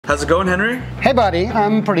How's it going, Henry? Hey buddy,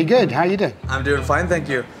 I'm pretty good. How you doing? I'm doing fine, thank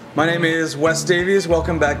you. My name is Wes Davies.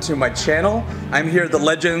 Welcome back to my channel. I'm here at the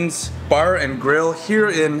Legends Bar and Grill here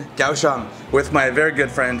in Kaohsiung with my very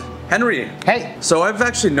good friend, Henry. Hey. So I've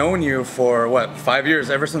actually known you for, what, 5 years,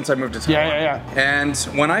 ever since I moved to Taiwan. Yeah. And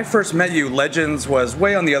when I first met you, Legends was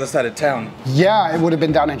way on the other side of town. Yeah, it would have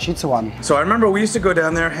been down in Zuoying. So I remember we used to go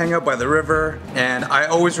down there, hang out by the river, and I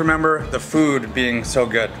always remember the food being so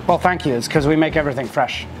good. Well, thank you. It's because we make everything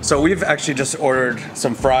fresh. So we've actually just ordered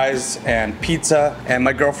some fries and pizza, and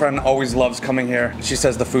my girlfriend always loves coming here. She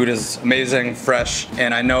says the food is amazing, fresh,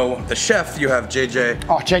 and I know the chef, you have JJ.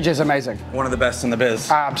 Oh, JJ's amazing. One of the best in the biz.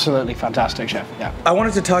 Absolutely fantastic chef, yeah. I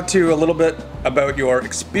wanted to talk to you a little bit about your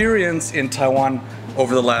experience in Taiwan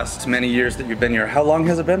over the last many years that you've been here. How long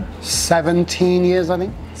has it been? 17 years, I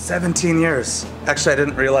think. 17 years. Actually, I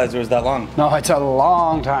didn't realize it was that long. No, it's a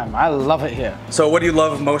long time. I love it here. So what do you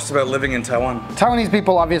love most about living in Taiwan? Taiwanese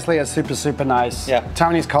people obviously are super nice. Yeah.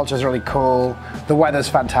 Taiwanese culture is really cool. The weather's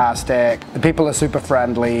fantastic. The people are super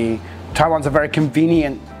friendly. Taiwan's a very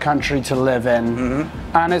convenient country to live in.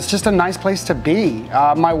 And it's just a nice place to be.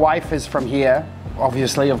 My wife is from here.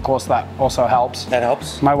 Obviously, of course, that also helps. That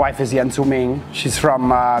helps. My wife is Yan Zuming. She's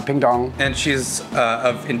from Pingdong. And she's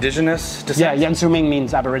of indigenous descent? Yeah, Yan Zuming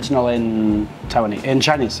means Aboriginal in Taiwanese, in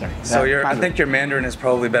Chinese, sorry. So I think your Mandarin is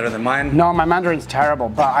probably better than mine. No, my Mandarin's terrible,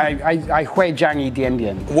 but I hui jiang yi dian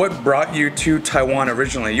dian. What brought you to Taiwan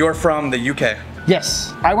originally? You're from the UK.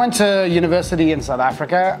 Yes. I went to university in South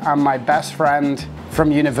Africa, and my best friend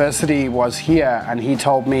from university was here, and he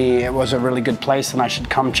told me it was a really good place and I should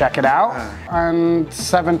come check it out. And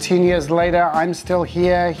 17 years later, I'm still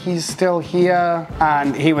here, he's still here,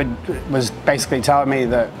 and he was basically telling me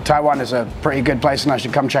that Taiwan is a pretty good place and I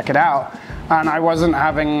should come check it out. And I wasn't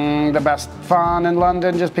having the best fun in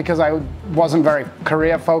London just because I wasn't very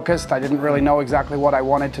career focused. I didn't really know exactly what I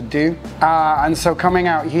wanted to do. And so coming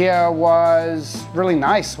out here was really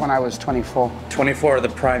nice when I was 24. 24 are the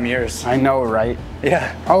prime years. I know, right?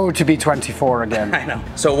 Yeah. Oh, to be 24 again. I know.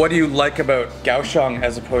 So what do you like about Kaohsiung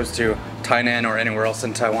as opposed to Tainan or anywhere else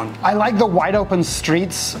in Taiwan? I like the wide open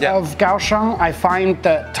streets of Kaohsiung. I find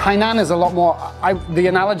that Tainan is a lot more, the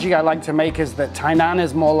analogy I like to make is that Tainan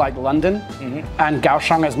is more like London and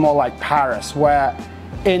Kaohsiung is more like Paris, where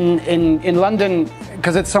in London,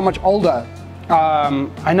 because it's so much older,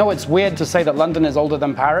 I know it's weird to say that London is older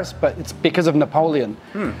than Paris, but it's because of Napoleon.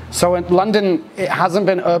 So in London, it hasn't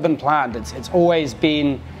been urban planned. It's always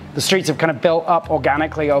been, the streets have kind of built up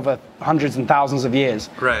organically over hundreds and thousands of years.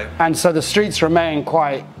 Right. And so the streets remain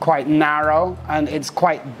quite narrow, and it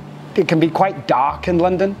can be quite dark in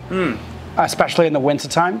London, especially in the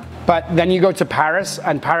wintertime. But then you go to Paris,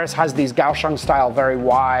 and Paris has these Kaohsiung style, very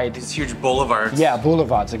wide. These huge boulevards. Yeah,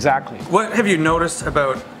 boulevards, exactly. What have you noticed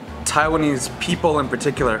about Taiwanese people in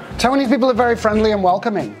particular? Taiwanese people are very friendly and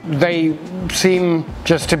welcoming. They seem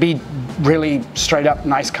just to be really straight up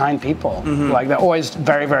nice, kind people. Like they're always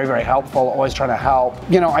very helpful, always trying to help.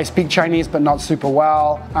 You know, I speak Chinese but not super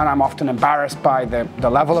well, and I'm often embarrassed by the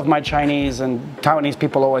level of my Chinese, and Taiwanese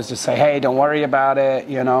people always just say, hey, don't worry about it,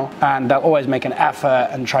 you know, and they'll always make an effort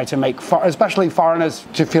and try to make, especially foreigners,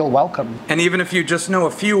 to feel welcome. And even if you just know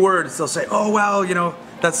a few words, they'll say, oh, well, you know,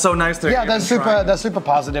 that's so nice. Yeah, they're super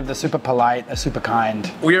positive, they're super polite, they're super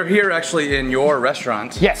kind. We are here actually in your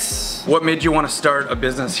restaurant. Yes. What made you want to start a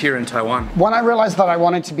business here in Taiwan? When I realized that I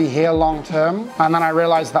wanted to be here long term, and then I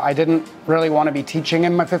realized that I didn't really want to be teaching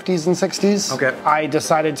in my 50s and 60s, I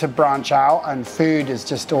decided to branch out, and food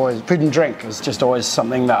and drink is just always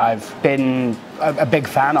something that I've been a big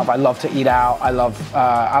fan of. I love to eat out. I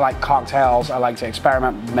like cocktails. I like to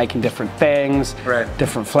experiment making different things,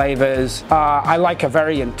 different flavors. I like a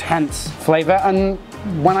very intense flavor, and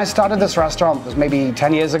when I started this restaurant, it was maybe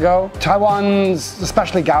 10 years ago, Taiwan's,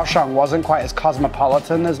 especially Kaohsiung, wasn't quite as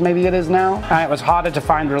cosmopolitan as maybe it is now, and it was harder to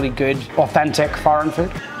find really good, authentic foreign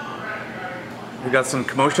food. We got some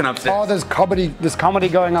commotion upstairs. Oh, there's comedy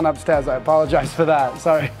going on upstairs. I apologize for that.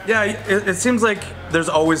 Sorry. Yeah, it seems like there's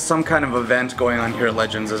always some kind of event going on here at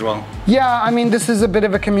Legends as well. Yeah, I mean, this is a bit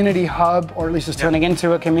of a community hub, or at least it's turning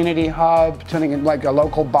into a community hub, turning into like a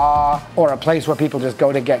local bar or a place where people just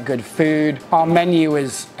go to get good food. Our menu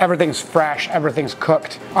is, everything's fresh, everything's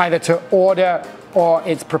cooked, either to order or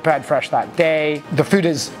it's prepared fresh that day. The food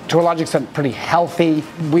is, to a large extent, pretty healthy.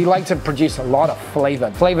 We like to produce a lot of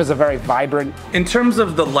flavor. Flavors are very vibrant. In terms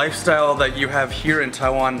of the lifestyle that you have here in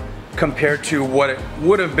Taiwan compared to what it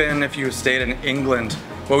would have been if you stayed in England,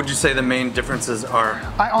 what would you say the main differences are?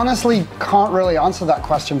 I honestly can't really answer that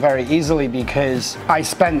question very easily because I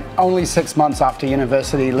spent only 6 months after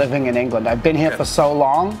university living in England. I've been here for so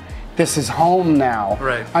long. this is home now.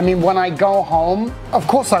 Right. I mean, when I go home, of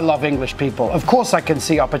course I love English people. Of course I can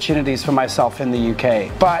see opportunities for myself in the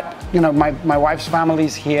UK. But, you know, my wife's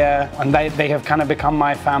family's here, and they have kind of become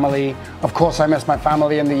my family. Of course I miss my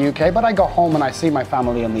family in the UK, but I go home and I see my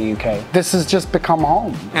family in the UK. This has just become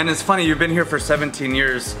home. And it's funny, you've been here for 17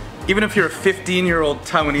 years. Even if you're a 15-year-old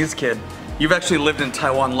Taiwanese kid, you've actually lived in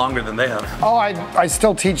Taiwan longer than they have. Oh, I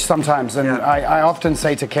still teach sometimes, and I often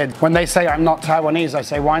say to kids, when they say I'm not Taiwanese, I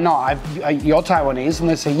say, why not? You're Taiwanese, and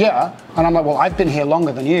they say, yeah. And I'm like, well, I've been here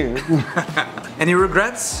longer than you. Any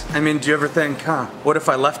regrets? I mean, do you ever think, what if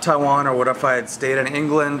I left Taiwan, or what if I had stayed in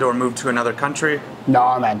England or moved to another country?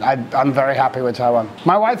 No, man, I'm very happy with Taiwan.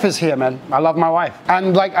 My wife is here, man. I love my wife.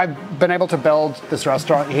 And like, I've been able to build this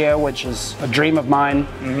restaurant here, which is a dream of mine.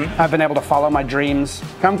 I've been able to follow my dreams.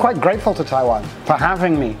 I'm quite grateful to Taiwan for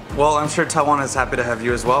having me. Well, I'm sure Taiwan is happy to have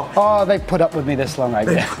you as well. Oh, they've put up with me this long, I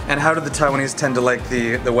guess. And how do the Taiwanese tend to like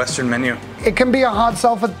the Western menu? It can be a hard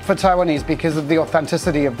sell for Taiwanese because of the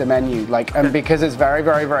authenticity of the menu, and because it's very,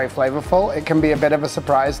 very, very flavorful. It can be a bit of a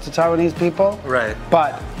surprise to Taiwanese people. Right.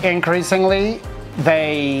 But increasingly,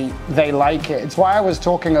 they like it. It's why I was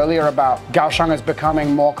talking earlier about Kaohsiung is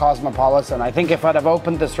becoming more cosmopolitan. I think if I'd have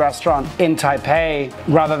opened this restaurant in Taipei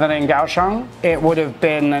rather than in Kaohsiung, it would have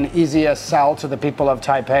been an easier sell to the people of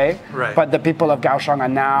Taipei. Right. But the people of Kaohsiung are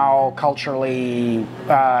now culturally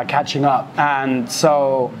catching up. And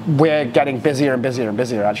so we're getting busier and busier and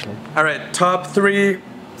busier, actually. All right, top 3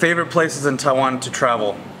 favorite places in Taiwan to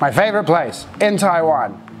travel. My favorite place in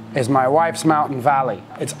Taiwan is my wife's mountain valley.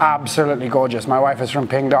 It's absolutely gorgeous. My wife is from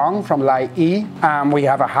Pingdong, from Lai Yi. We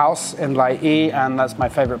have a house in Lai Yi, and that's my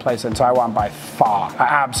favorite place in Taiwan by far. I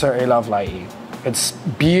absolutely love Lai Yi. It's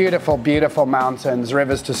beautiful, beautiful mountains,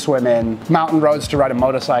 rivers to swim in, mountain roads to ride a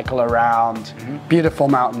motorcycle around, beautiful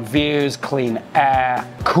mountain views, clean air,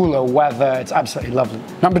 cooler weather. It's absolutely lovely.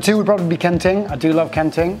 Number 2 would probably be Kenting. I do love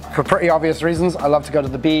Kenting for pretty obvious reasons. I love to go to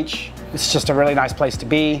the beach. It's just a really nice place to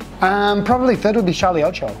be. Probably 3rd would be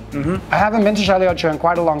Shaliocho. I haven't been to Shaliocho in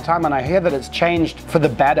quite a long time, and I hear that it's changed for the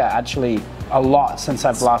better, actually, a lot since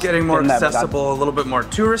I've last been there. Getting more accessible, a little bit more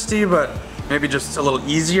touristy, but maybe just a little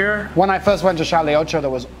easier. When I first went to Shaliocho, there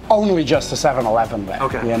was only just a 7-Eleven there.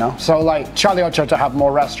 Okay. You know, so like Shaliocho to have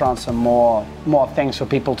more restaurants and more things for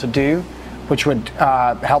people to do, which would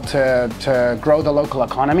help to grow the local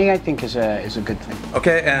economy, I think is a good thing.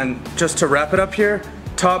 Okay, and just to wrap it up here,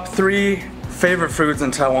 top 3 favorite foods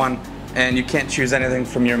in Taiwan, and you can't choose anything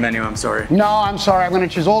from your menu, I'm sorry. No, I'm sorry, I'm gonna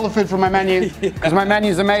choose all the food from my menu, because my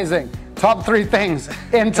menu is amazing. Top 3 things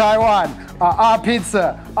in Taiwan are our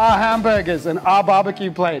pizza, our hamburgers, and our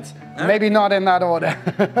barbecue plates. Right. Maybe not in that order.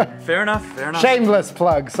 Fair enough, fair enough. Shameless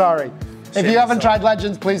plug, sorry. If you haven't tried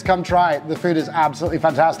Legends, please come try it. The food is absolutely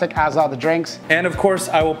fantastic, as are the drinks. And of course,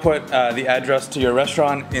 I will put the address to your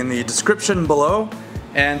restaurant in the description below.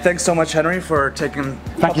 And thanks so much, Henry, for taking a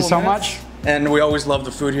couple Thank you so minutes. much. And we always love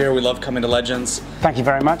the food here. We love coming to Legends. Thank you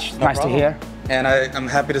very much. Nice to hear. And I'm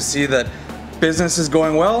happy to see that business is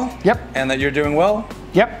going well. Yep. And that you're doing well.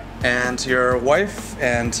 Yep. And your wife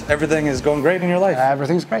and everything is going great in your life.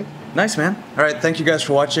 Everything's great. Nice, man. All right, thank you guys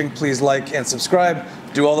for watching. Please like and subscribe.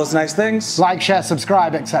 Do all those nice things. Like, share,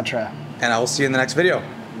 subscribe, etc. And I will see you in the next video.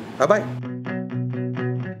 Bye-bye.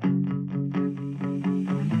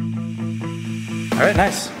 All right,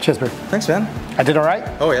 nice. Cheers, bro. Thanks, man. I did all right?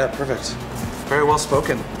 Oh, yeah, perfect. Very well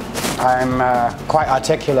spoken. I'm quite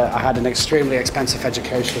articulate. I had an extremely expensive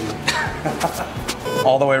education.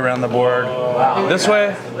 All the way around the board. This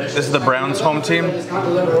way, this is the Browns home team.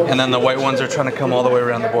 And then the white ones are trying to come all the way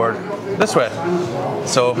around the board. This way.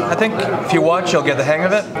 So I think if you watch, you'll get the hang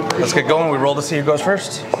of it. Let's get going. We roll to see who goes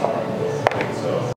first.